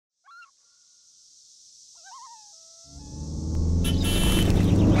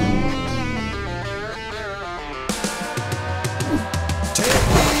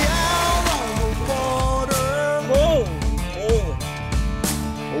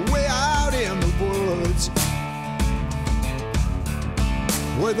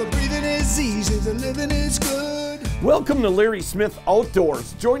where the breathing is easy, the living is good. Welcome to Larry Smith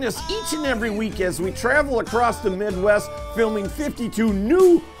Outdoors. Join us each and every week as we travel across the Midwest, filming 52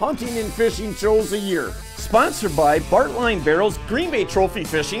 new hunting and fishing shows a year. Sponsored by Bartline Barrels, Green Bay Trophy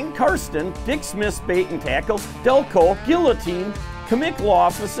Fishing, Karsten, Dick Smith's Bait and Tackle, Delco, Guillotine, Kamick Law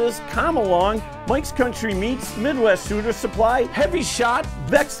Offices, Come Along, Mike's Country Meats, Midwest Shooter Supply, Heavy Shot,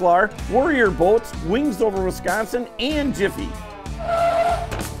 Vexlar, Warrior Boats, Wings Over Wisconsin, and Jiffy.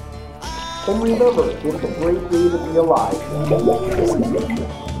 And remember, it's a great day to be alive.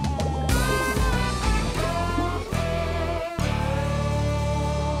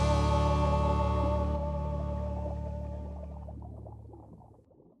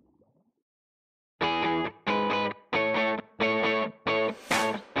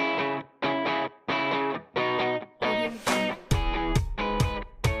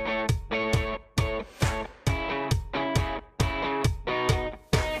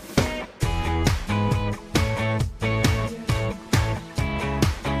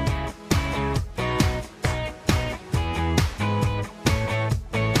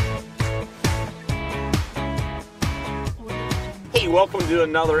 Welcome to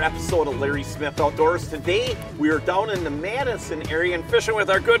another episode of Larry Smith Outdoors. Today we are down in the Madison area and fishing with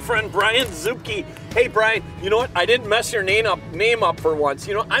our good friend Brian Zubke. Hey Brian, you know what? I didn't mess your name up for once.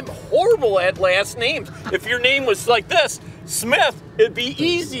 You know, I'm horrible at last names. If your name was like this, Smith, it'd be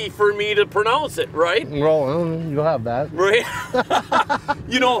easy for me to pronounce it, right? Well, you'll have that. Right?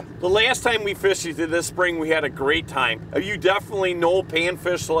 You know, the last time we fished this spring, we had a great time. You definitely know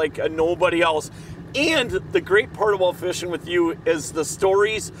panfish like nobody else. And the great part about fishing with you is the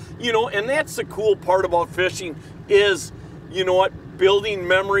stories, you know, and that's the cool part about fishing is, you know what, building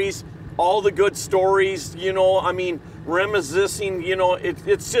memories, all the good stories, you know, I mean, reminiscing, you know,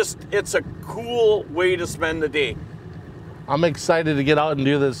 it's a cool way to spend the day. I'm excited to get out and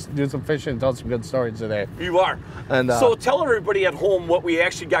do some fishing and tell some good stories today. You are. And so tell everybody at home what we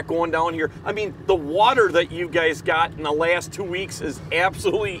actually got going down here. I mean, the water that you guys got in the last 2 weeks is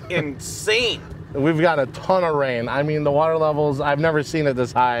absolutely insane. We've got a ton of rain. I mean, the water levels, I've never seen it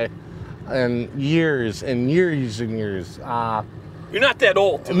this high in years and years and years. You're not that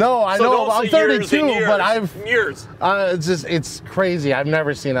old. No, I know. I'm 32, years, but I've... Years. It's crazy. I've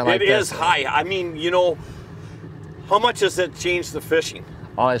never seen it like this. It is high. I mean, you know, how much has it changed the fishing?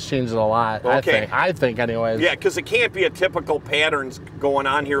 Oh, it's changed a lot, okay. I think anyways. Yeah, because it can't be a typical patterns going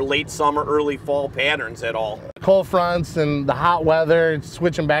on here, late summer, early fall patterns at all. Cold fronts and the hot weather,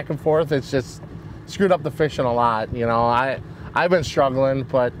 switching back and forth, it's just screwed up the fishing a lot. You know, I've been struggling,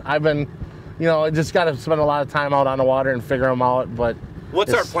 but I've been, you know, I just got to spend a lot of time out on the water and figure them out. But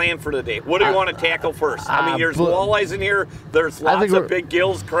what's our plan for the day? What do you want to tackle first? I mean, there's walleyes in here. There's lots of big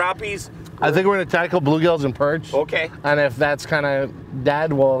gills, crappies. I think we're going to tackle bluegills and perch. Okay. And if that's kind of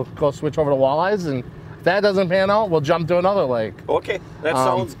dead, we'll go switch over to walleyes. And if that doesn't pan out, we'll jump to another lake. Okay, that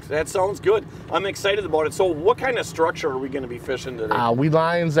sounds good. I'm excited about it. So what kind of structure are we going to be fishing today? Weed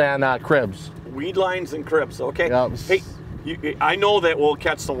lines and cribs. Weed lines and cribs, okay. Yep. Hey, I know that we'll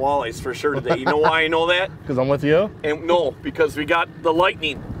catch some walleyes for sure today. You know why I know that? Because I'm with you? And no, because we got the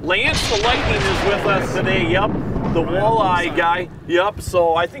lightning. Lance the Lightning is with us today, yep. The walleye guy, yep.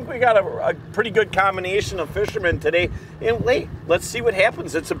 So I think we got a pretty good combination of fishermen today. And hey, let's see what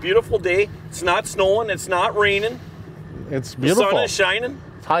happens. It's a beautiful day. It's not snowing, it's not raining. It's beautiful. The sun is shining.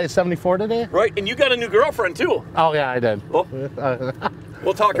 It's high as 74 today. Right, and you got a new girlfriend too. Oh yeah, I did. Oh.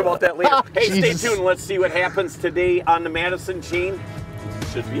 We'll talk about that later. Hey, Jesus. Stay tuned. Let's see what happens today on the Madison chain.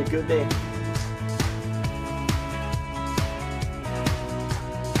 Should be a good day.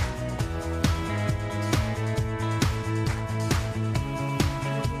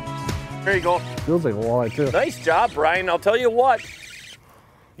 There you go. Feels like a walleye too. Nice job, Brian. I'll tell you what.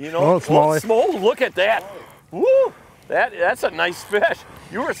 You know, look at that. Woo! That's a nice fish.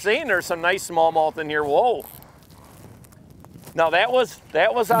 You were saying there's some nice smallmouth in here. Whoa. Now that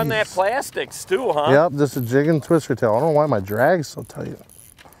was on that plastics too, huh? Yep, just a jig and twister tail. I don't know why my drag's so tight.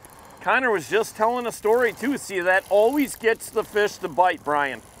 Connor was just telling a story too. See, that always gets the fish to bite,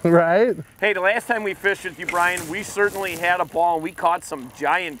 Brian. Right? Hey, the last time we fished with you, Brian, we certainly had a ball and we caught some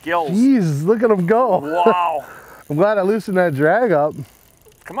giant gills. Jeez, look at them go. Wow. I'm glad I loosened that drag up.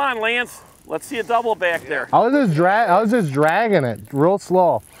 Come on, Lance. Let's see a double back there. I was just dragging it real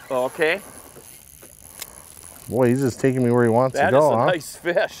slow. Okay. Boy, he's just taking me where he wants to go, huh? That is a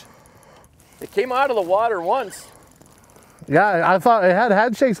nice fish. It came out of the water once. Yeah, I thought it had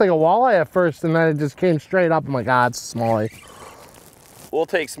head shakes like a walleye at first, and then it just came straight up. I'm like, it's a smallie. We'll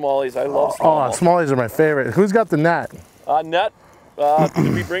take smallies. I love smallies. Oh, smallies are my favorite. Who's got the net? Net.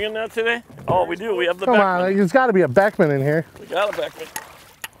 Did we bring a net today? Oh, we do. We have the Come Beckman. on, there's got to be a Beckman in here. We got a Beckman.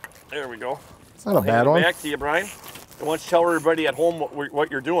 There we go. It's not a bad one. Back to you, Brian. I want you to tell everybody at home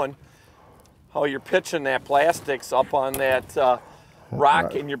what you're doing, how you're pitching that plastics up on that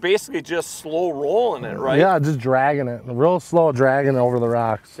rock, and you're basically just slow rolling it, right? Yeah, just dragging it. Real slow dragging it over the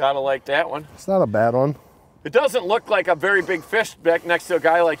rocks. Gotta like that one. It's not a bad one. It doesn't look like a very big fish back next to a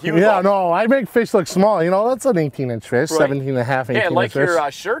guy like you. Yeah, no, I make fish look small. You know, that's an 18-inch fish, Right. 17 and a half, 18 Yeah, like inch fish.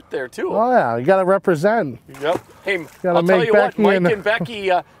 your shirt there, too. Oh, yeah, you got to represent. Yep. Hey, Gotta I'll tell make you what, Becky Mike and- and Becky,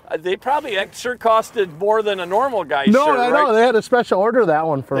 they probably, that shirt costed more than a normal guy's No, shirt, I right? know. They had a special order that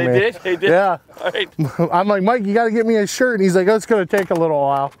one for They me. did? They did? Yeah. All right. I'm like, Mike, you got to get me a shirt. And he's like, oh, it's going to take a little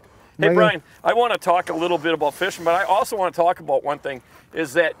while. Hey, Like, Brian, I want to talk a little bit about fishing, but I also want to talk about one thing,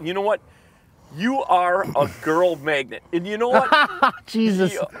 is that, you know what? You are a girl magnet. And you know what?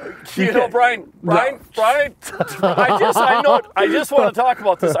 Jesus. You know, Brian, I just want to talk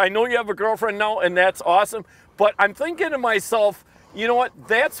about this. I know you have a girlfriend now, and that's awesome. But I'm thinking to myself, you know what?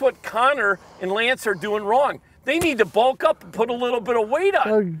 That's what Connor and Lance are doing wrong. They need to bulk up and put a little bit of weight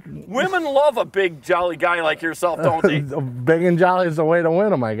on. Women love a big, jolly guy like yourself, don't they? Big and jolly is the way to win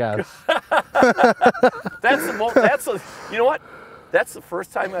them, I guess. You know what? That's the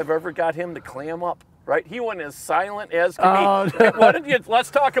first time I've ever got him to clam up, right? He went as silent as could be.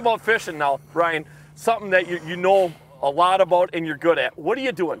 Let's talk about fishing now, Brian. Something that you know a lot about and you're good at. What are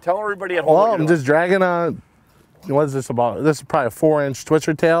you doing? Tell everybody at home what Well, you're I'm doing. just dragging a, what is this about? This is probably a 4-inch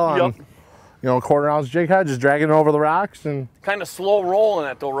twitcher tail on, you know, 1/4 ounce jig head, just dragging it over the rocks. And kind of slow rolling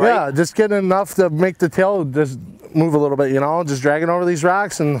it though, right? yeah, just getting enough to make the tail just move a little bit, you know, just dragging over these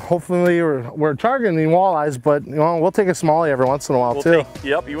rocks, and hopefully we're targeting walleyes, but you know, we'll take a smallie every once in a while too.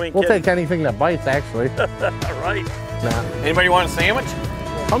 Yep, you ain't We'll kidding. take anything that bites, actually. Right. Nah. Anybody want a sandwich?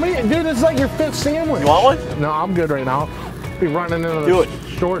 How many, dude, this is like your 5th sandwich. You want one? No, I'm good right now. Be running into Do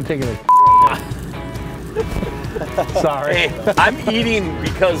the store and taking it. Sorry. Hey, I'm eating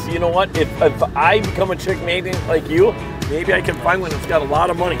because, you know what? If I become a chick magnet like you, maybe I can find one that's got a lot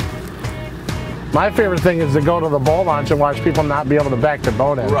of money. My favorite thing is to go to the boat launch and watch people not be able to back their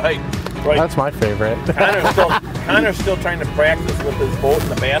boat in. Right. That's my favorite. Connor's still trying to practice with his boat in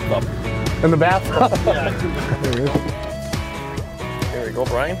the bathtub. In the bathtub? There we go,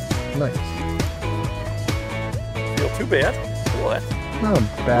 Brian. Nice. Feel too bad. Well, Not a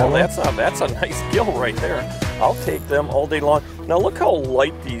bad one. that's a nice gill right there. I'll take them all day long. Now look how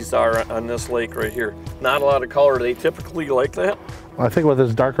light these are on this lake right here. Not a lot of color. They typically like that. Well, I think with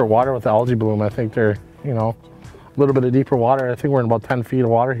this darker water with the algae bloom, I think they're, you know, a little bit of deeper water. I think we're in about 10 feet of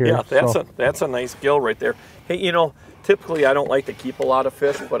water here. Yeah, that's a nice gill right there. Hey, you know, typically I don't like to keep a lot of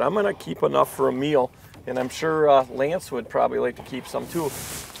fish, but I'm gonna keep enough for a meal, and I'm sure Lance would probably like to keep some too.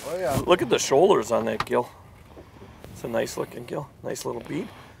 Oh yeah. Look at the shoulders on that gill. It's a nice looking gill, nice little bead.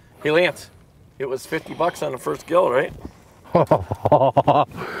 Hey Lance, it was $50 on the first gill, right?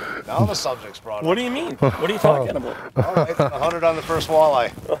 Now the subject's brought up. What do you mean? What are you talking about? All right, 100 on the first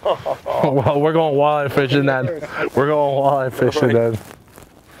walleye. Well, we're going walleye fishing then. We're going walleye fishing then.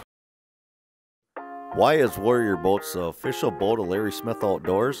 Why is Warrior Boats the official boat of Larry Smith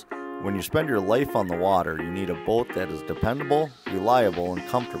Outdoors? When you spend your life on the water, you need a boat that is dependable, reliable, and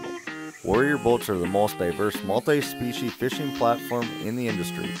comfortable. Warrior Boats are the most diverse multi-species fishing platform in the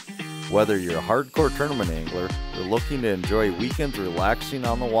industry. Whether you're a hardcore tournament angler or looking to enjoy weekends relaxing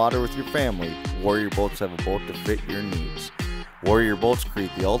on the water with your family, Warrior Boats have a boat to fit your needs. Warrior Boats create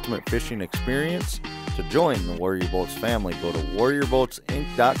the ultimate fishing experience. To join the Warrior Boats family, go to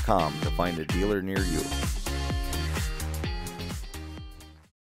warriorboatsinc.com to find a dealer near you.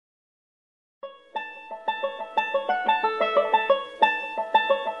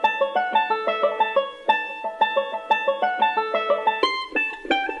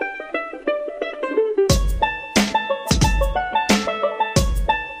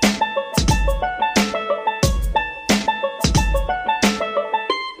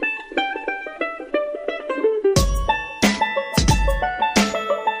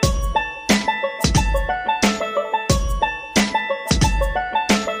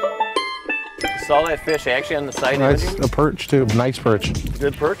 Saw that fish actually on the side Nice, imaging? a perch too, nice perch.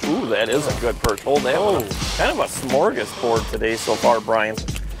 Good perch? Ooh, that is a good perch. Hold that one. Kind of a smorgasbord today so far, Brian.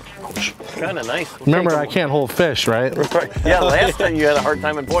 Kind of nice. We'll Remember, take I can't hold fish, right? Yeah, last time you had a hard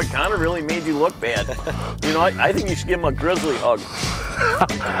time, and boy, Connor really made you look bad. You know, I think you should give him a grizzly hug.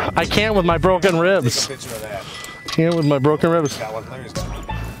 I can't with my broken ribs. Picture of that. Can't with my broken ribs. Got one. Larry's got one.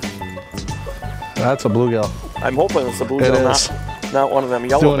 That's a bluegill. I'm hoping it's a It bluegill, is. not one of them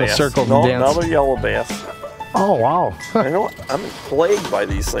yellow Doing a bass. circle No, dance. another yellow bass. Oh, wow. I know, I'm plagued by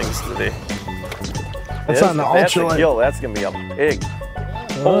these things today. It's on the That's a ultralight. gill. That's gonna be a pig.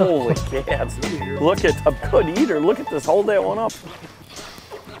 Holy cats! Look at a good eater. Look at this. Hold that one up.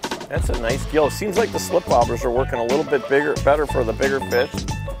 That's a nice gill. Seems like the slip bobbers are working a little bit better for the bigger fish.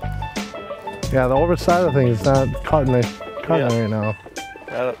 Yeah, the overside of the thing is not cutting right now.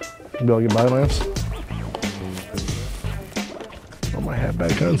 Bill, get by lance. Put my hat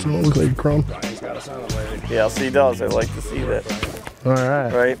back on so I don't look like a crumb. Yes, he does. I like to see that. All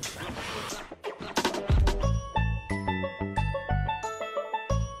right. Right.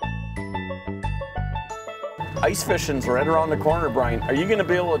 Ice fishing's right around the corner, Brian. Are you going to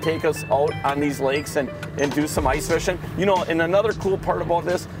be able to take us out on these lakes and do some ice fishing? You know, and another cool part about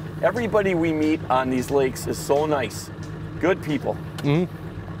this, everybody we meet on these lakes is so nice. Good people.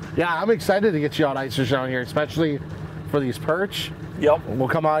 Yeah, I'm excited to get you out ice fishing out here, especially for these perch. Yep. We'll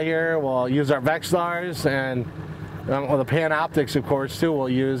come out here, we'll use our Vexlars and well, the Pan Optics, of course, too, we'll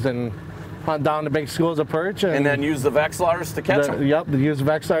use and hunt down the big schools of perch. And then use the Vexlars to catch them. Yep, use the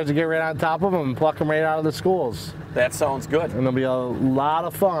Vexlars to get right on top of them and pluck them right out of the schools. That sounds good. And it'll be a lot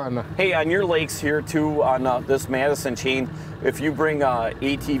of fun. Hey, on your lakes here too, on this Madison chain, if you bring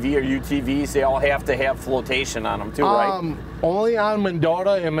ATV or UTVs, they all have to have flotation on them too, right? Only on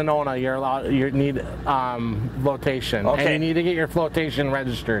Mendota and Monona you need flotation. Okay. And you need to get your flotation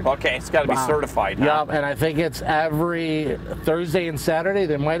registered. Okay, it's got to be certified now. Yep, and I think it's every Thursday and Saturday.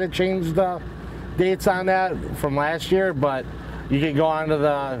 They might have changed the dates on that from last year, but you can go onto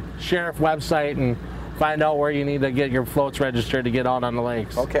the sheriff website and find out where you need to get your floats registered to get out on the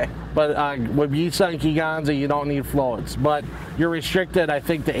lakes. Okay. But with Yisa and Kegonsa, you don't need floats. But you're restricted, I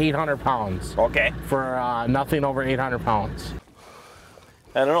think, to 800 pounds. Okay. For nothing over 800 pounds.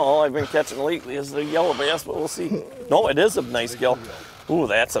 I don't know. All I've been catching lately is the yellow bass, but we'll see. No, it is a nice gill. Ooh,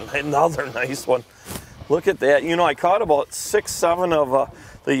 that's another nice one. Look at that. You know, I caught about 6, 7 of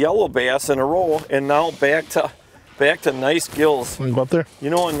the yellow bass in a row, and now back to nice gills. Want to go up there? You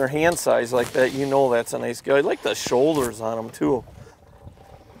know, in their hand size like that, you know that's a nice gill. I like the shoulders on them too.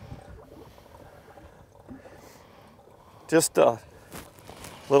 Just a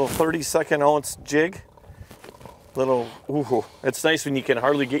little 32nd ounce jig. Ooh, it's nice when you can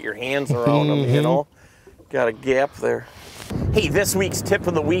hardly get your hands around them, you know. Got a gap there. Hey, this week's tip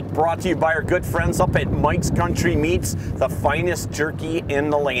of the week brought to you by our good friends up at Mike's Country Meats, the finest jerky in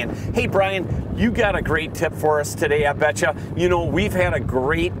the land. Hey, Brian, you got a great tip for us today, I betcha. You know, we've had a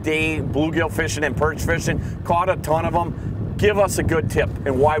great day bluegill fishing and perch fishing, caught a ton of them. Give us a good tip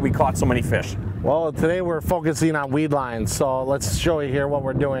and why we caught so many fish. Well, today we're focusing on weed lines, so let's show you here what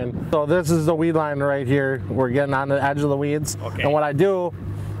we're doing. So this is the weed line right here. We're getting on the edge of the weeds. Okay. And what I do,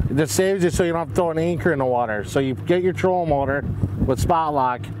 this saves you so you don't have to throw an anchor in the water. So you get your trolling motor with spot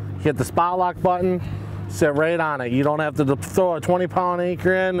lock, hit the spot lock button, sit right on it. You don't have to throw a 20-pound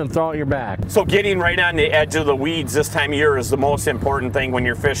anchor in and throw it your back. So getting right on the edge of the weeds this time of year is the most important thing when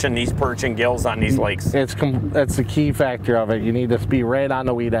you're fishing these perch and gills on these lakes. It's the key factor of it. You need to be right on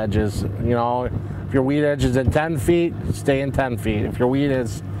the weed edges. You know, if your weed edge is at 10 feet, stay in 10 feet. If your weed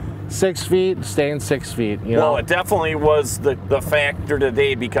is 6 feet, stay in 6 feet. You know? Well, it definitely was the factor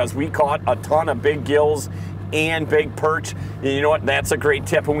today because we caught a ton of big gills and big perch. And you know what? That's a great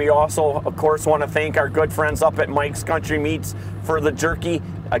tip. And we also, of course, want to thank our good friends up at Mike's Country Meats for the jerky.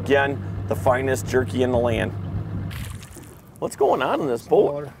 Again, the finest jerky in the land. What's going on in this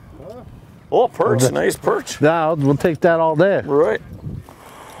boat? Oh, perch. Nice perch. Yeah, we'll take that all day. Right.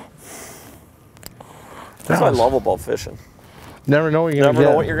 That's what I love about fishing. Never know what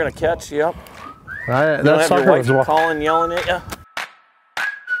you're going to catch. Yep. Right, you don't have your wife calling, yelling at you.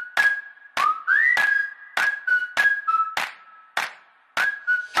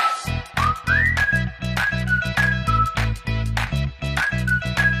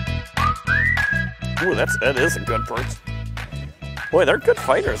 Ooh, that is a good perch. Boy, they're good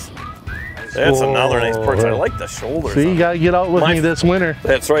fighters. That's another nice perch. I like the shoulders. See, you got to get out with me this winter.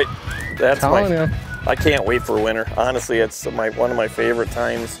 That's right. That's you. I can't wait for winter. Honestly, it's one of my favorite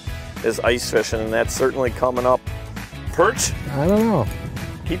times is ice fishing, and that's certainly coming up. Perch? I don't know.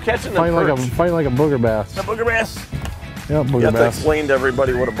 Keep catching them perch. Fighting like a booger bass. A booger bass? Yeah, booger bass. You have to explain to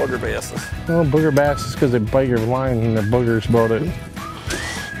everybody what a booger bass is. Well, booger bass is because they bite your line and they're boogers about it.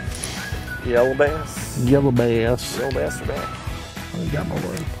 Yellow bass? Yellow bass. Yellow bass are back. I got my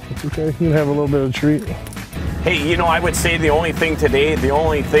word. It's okay. You can have a little bit of a treat. Hey, you know, I would say the only thing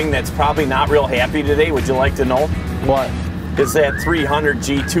that's probably not real happy today, would you like to know? What? Is that 300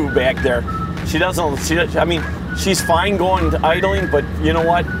 G2 back there. I mean, she's fine going to idling, but you know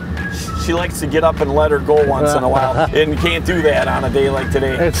what? She likes to get up and let her go once in a while, and you can't do that on a day like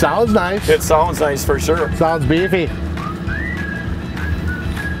today. It sounds nice. It sounds nice for sure. Sounds beefy.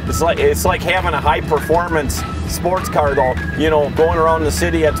 It's like having a high performance sports car though. You know, going around the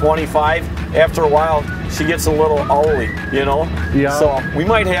city at 25, after a while, she gets a little owly, you know? Yeah. So we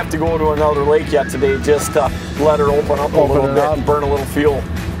might have to go to another lake yet today just to let her open up a little bit and burn a little fuel.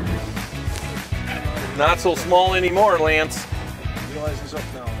 Not so small anymore, Lance. Realize he's up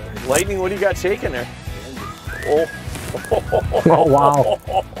now. Lightning, what do you got shaking there? Oh. Oh, wow.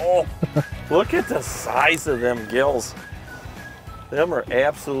 Look at the size of them gills. Them are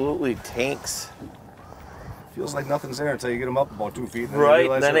absolutely tanks. Feels like nothing's there until you get them up about 2 feet. And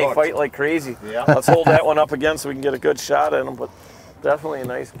Right, and then they fight like crazy. Yeah. Let's hold that one up again so we can get a good shot at them, but definitely a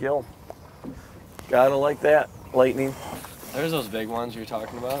nice gill. Gotta like that, Lightning. There's those big ones you're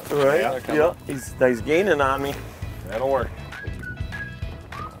talking about. Right, yeah. He's gaining on me. That'll work.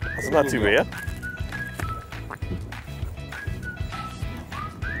 That's not too bad.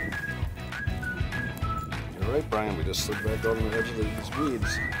 You're right, Brian. We just slid back out on the edge of these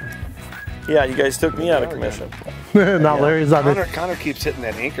weeds. Yeah, you guys took me out of commission. Now Larry's on it. Connor keeps hitting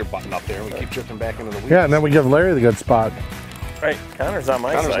that anchor button up there, and we keep drifting back into the weeds. Yeah, and then we give Larry the good spot. Right, Connor's on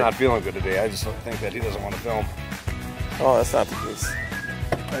my side. Connor's not feeling good today. I just think that he doesn't want to film. Oh, that's not the case.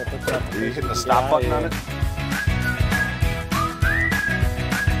 Are you hitting the stop button on it?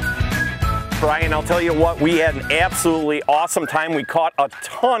 Brian, I'll tell you what, we had an absolutely awesome time. We caught a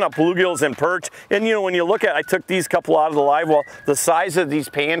ton of bluegills and perch. And you know, when you look at, I took these couple out of the live well, the size of these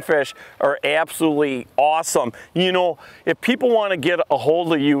panfish are absolutely awesome. You know, if people want to get a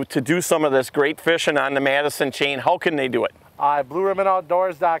hold of you to do some of this great fishing on the Madison chain, how can they do it?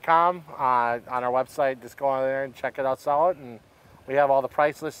 BlueRibbonOutdoors.com on our website. Just go on there and check it out, sell it, and we have all the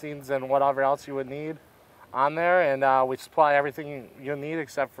price listings and whatever else you would need on there. And we supply everything you'll need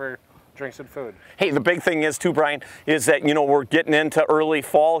except for drinks and food. Hey, the big thing is too, Brian, is that, you know, we're getting into early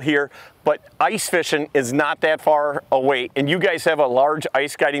fall here, but ice fishing is not that far away. And you guys have a large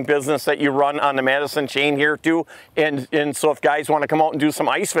ice guiding business that you run on the Madison chain here too. And so if guys want to come out and do some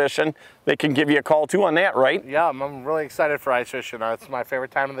ice fishing, they can give you a call too on that, right? Yeah, I'm really excited for ice fishing. It's my favorite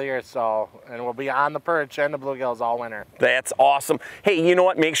time of the year, so, and we'll be on the perch and the bluegills all winter. That's awesome. Hey, you know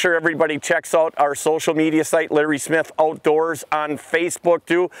what? Make sure everybody checks out our social media site, Larry Smith Outdoors, on Facebook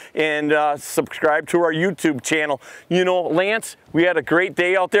too, and subscribe to our YouTube channel. You know, Lance, we had a great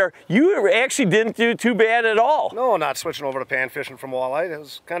day out there. You actually didn't do too bad at all. No, not switching over to pan fishing from walleye. I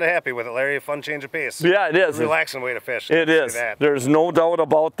was kind of happy with it, Larry. A fun change of pace. Yeah, it is. Relaxing way to fish. It is. There's no doubt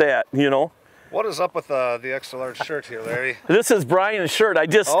about that, you know. What is up with the extra large shirt here, Larry? This is Brian's shirt. I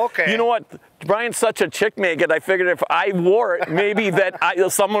just, you know what? Brian's such a chick maggot. I figured if I wore it, maybe that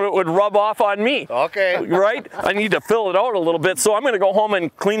someone would rub off on me. Okay. Right? I need to fill it out a little bit. So I'm going to go home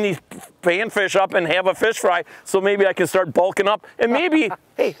and clean these panfish up and have a fish fry. So maybe I can start bulking up. And maybe,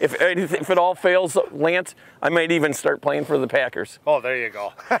 hey, if it all fails, Lance, I might even start playing for the Packers. Oh, there you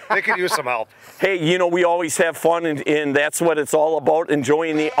go. They could use some help. Hey, you know, we always have fun, and that's what it's all about,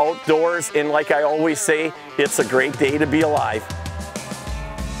 enjoying the outdoors. And like I always say, it's a great day to be alive.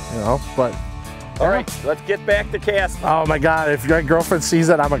 You know, but... All right, let's get back to casting. Oh my God, if your girlfriend sees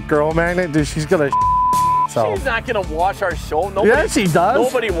that I'm a girl magnet, dude, she's gonna so. She's not gonna watch our show. Nobody, yeah, she does.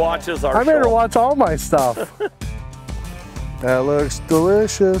 Nobody watches our show. I made her watch all my stuff. That looks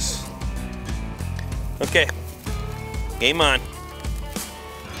delicious. Okay, game on.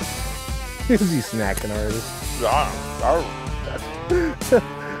 Is he snacking already?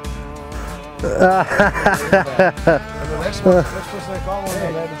 The next person I call,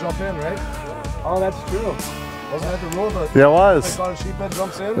 they had to jump in, right? Oh, that's true. Wasn't that the rule? Yeah, it was. Like on sheephead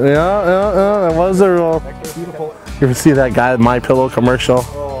jumps in? Yeah, that was the rule. Beautiful. You ever see that guy, My Pillow commercial?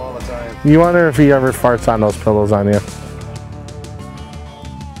 Oh, all the time. You wonder if he ever farts on those pillows on you.